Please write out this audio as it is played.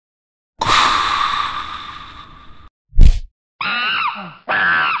Hey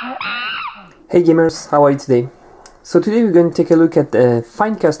gamers, how are you today? So today we're going to take a look at the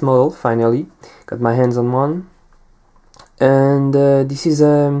Finecast model, finally. Got my hands on one. And this is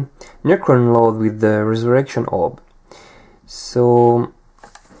a Necron Lord with the resurrection orb. So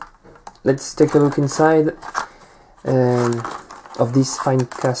let's take a look inside of this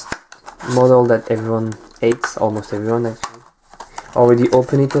Finecast model that everyone hates, almost everyone actually. Already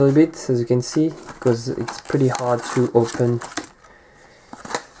open it a little bit, as you can see, because it's pretty hard to open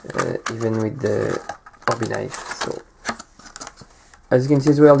even with the hobby knife. So as you can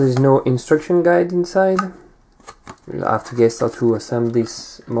see as well, there's no instruction guide inside. You'll have to guess how to assemble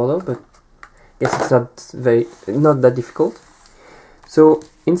this model, but I guess it's not that difficult. So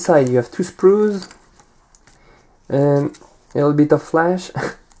inside you have two sprues, a little bit of flash,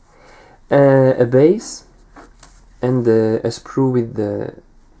 a base, and a sprue with the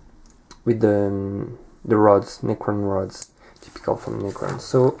rods, Necron rods, typical from Necron.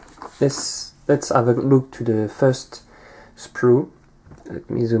 So let's have a look to the first sprue. Let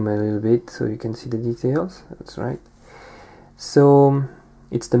me zoom a little bit so you can see the details. That's right. So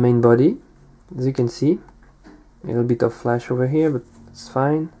it's the main body, as you can see. A little bit of flash over here, but it's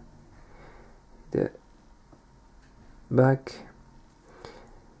fine. The back.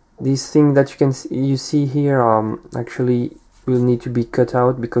 These things that you see here actually will need to be cut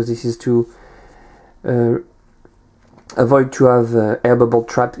out, because this is to avoid to have air bubble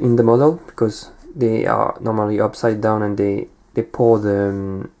trap in the model, because they are normally upside down and they pour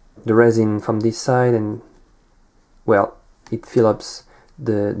the resin from this side, and well, it fills up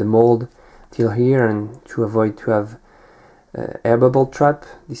the mold till here, and to avoid to have air bubble trap,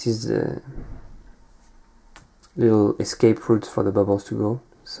 this is the little escape routes for the bubbles to go.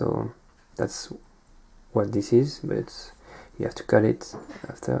 So that's what this is, but you have to cut it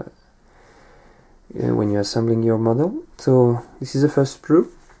after when you're assembling your model. So this is the first sprue.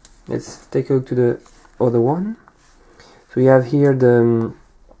 Let's take a look to the other one. So you have here the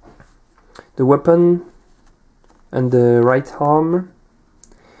weapon and the right arm.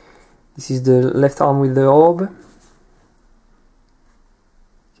 This is the left arm with the orb. You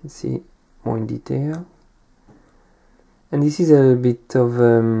can see more in detail. And this is a bit of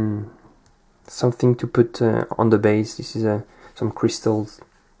something to put on the base. This is some crystals.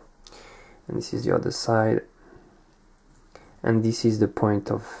 And this is the other side. And this is the point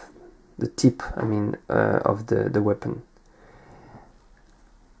of the tip, I mean, of the weapon.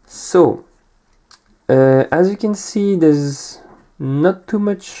 So, as you can see, there's not too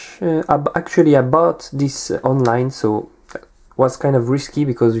much actually about this online, so it was kind of risky,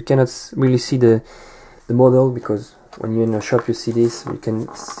 because you cannot really see the model, because when you're in a shop you see this. You can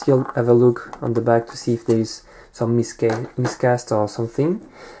still have a look on the back to see if there is some miscast or something,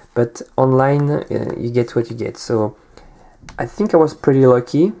 but online you get what you get. So I think I was pretty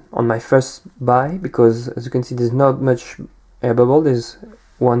lucky on my first buy, because as you can see there's not much air bubble. There's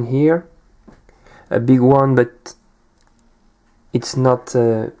one here, a big one, but it's not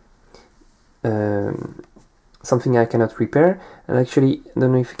something I cannot repair. And actually, I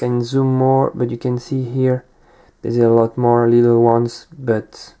don't know if you can zoom more, but you can see here there's a lot more little ones,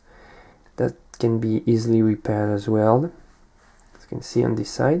 but that can be easily repaired as well, as you can see on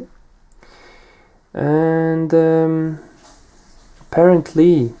this side. And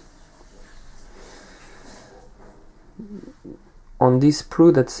apparently on this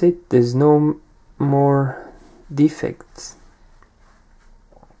sprue, that's it. There's no more defects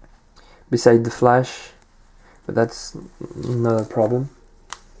beside the flash, but that's not a problem.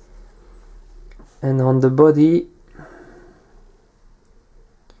 And on the body,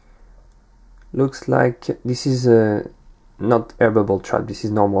 looks like this is not air bubble trap, this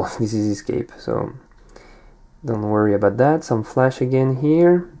is normal, this is escape, so don't worry about that. Some flash again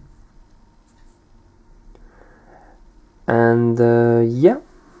here. And yeah,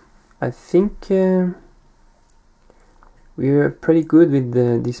 I think we're pretty good with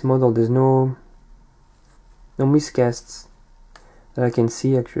this model. There's no miscasts that I can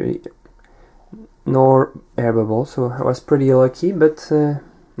see actually, nor air bubble, so I was pretty lucky. But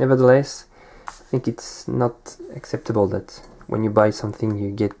nevertheless, I think it's not acceptable that when you buy something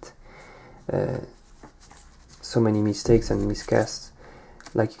you get so many mistakes and miscasts,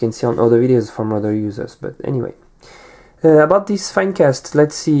 like you can see on other videos from other users. But anyway, about this Finecast,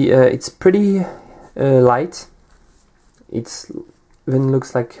 let's see. It's pretty light. It's even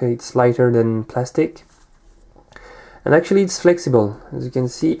looks like it's lighter than plastic, and actually it's flexible. As you can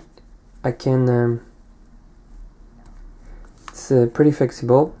see, I can it's pretty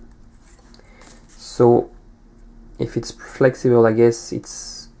flexible. So if it's flexible, I guess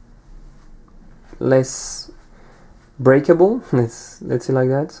it's less breakable, let's say like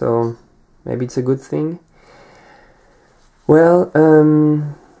that, so maybe it's a good thing. Well,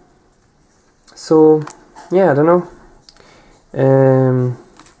 so yeah, I don't know.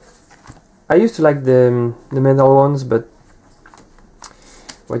 I used to like the metal ones, but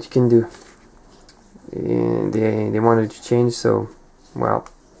what you can do, they wanted to change, so well,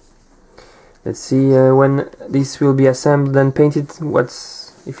 let's see when this will be assembled and painted,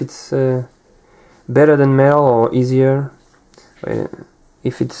 if it's better than metal or easier,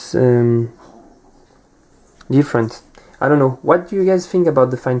 if it's different. I don't know. What do you guys think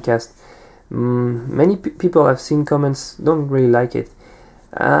about the Finecast? Many people I've seen comments don't really like it.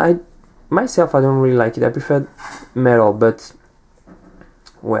 Myself, I don't really like it. I prefer metal, but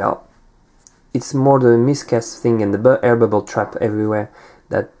well, it's more the miscast thing and the air bubble trap everywhere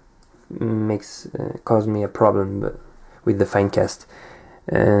that cause me a problem with the Finecast.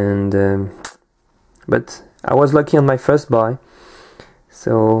 And but I was lucky on my first buy,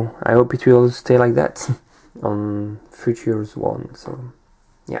 so I hope it will stay like that on future one. So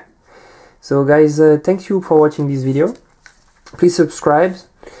yeah. So guys, thank you for watching this video. Please subscribe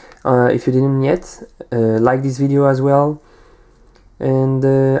if you didn't yet. Like this video as well, and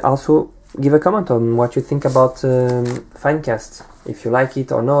also give a comment on what you think about Finecast, if you like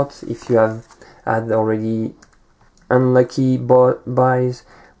it or not, if you have had already unlucky buys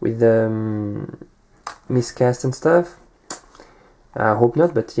with miscast and stuff. I hope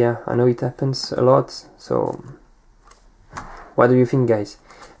not, but yeah, I know it happens a lot. So what do you think, guys?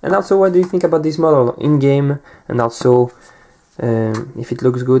 And also, what do you think about this model in game? And also, if it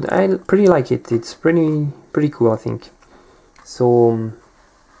looks good, I pretty like it. It's pretty cool, I think. So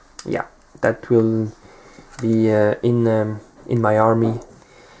yeah, that will be in my army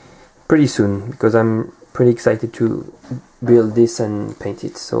pretty soon, because I'm pretty excited to build this and paint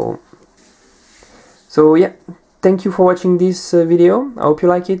it. So yeah, thank you for watching this video. I hope you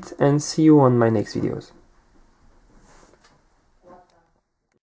like it, and see you on my next videos.